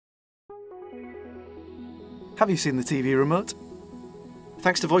Have you seen the TV remote?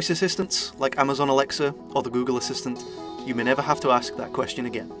 Thanks to voice assistants like Amazon Alexa or the Google Assistant, you may never have to ask that question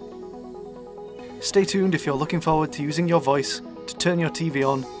again. Stay tuned if you're looking forward to using your voice to turn your TV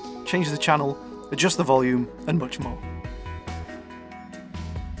on, change the channel, adjust the volume, and much more.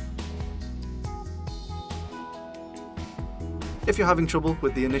 If you're having trouble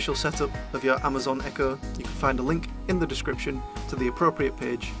with the initial setup of your Amazon Echo, you can find a link in the description to the appropriate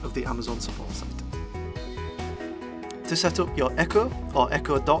page of the Amazon Support site. To set up your Echo or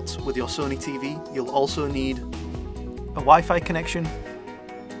Echo Dot with your Sony TV, you'll also need a Wi-Fi connection,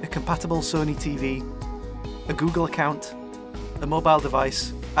 a compatible Sony TV, a Google account, a mobile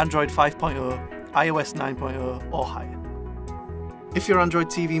device, Android 5.0, iOS 9.0 or higher. If your Android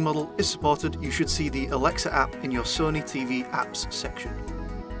TV model is supported, you should see the Alexa app in your Sony TV apps section.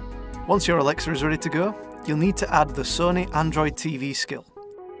 Once your Alexa is ready to go, you'll need to add the Sony Android TV skill.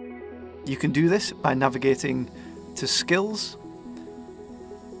 You can do this by navigating to Skills,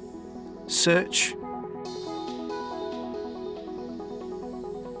 Search,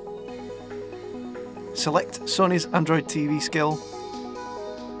 select Sony's Android TV skill,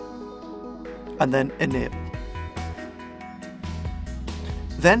 and then Enable.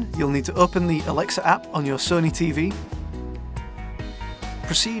 Then you'll need to open the Alexa app on your Sony TV,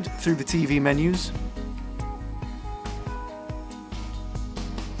 proceed through the TV menus,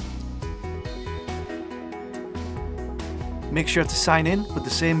 make sure to sign in with the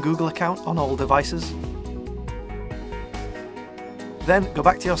same Google account on all devices, then go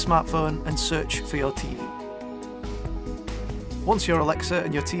back to your smartphone and search for your TV. Once your Alexa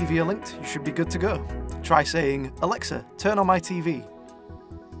and your TV are linked, you should be good to go. Try saying, "Alexa, turn on my TV."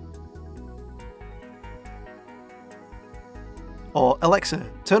 Or, "Alexa,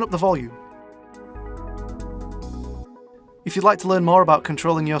 turn up the volume." If you'd like to learn more about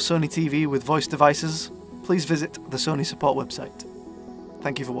controlling your Sony TV with voice devices, please visit the Sony Support website.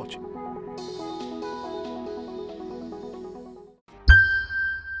 Thank you for watching.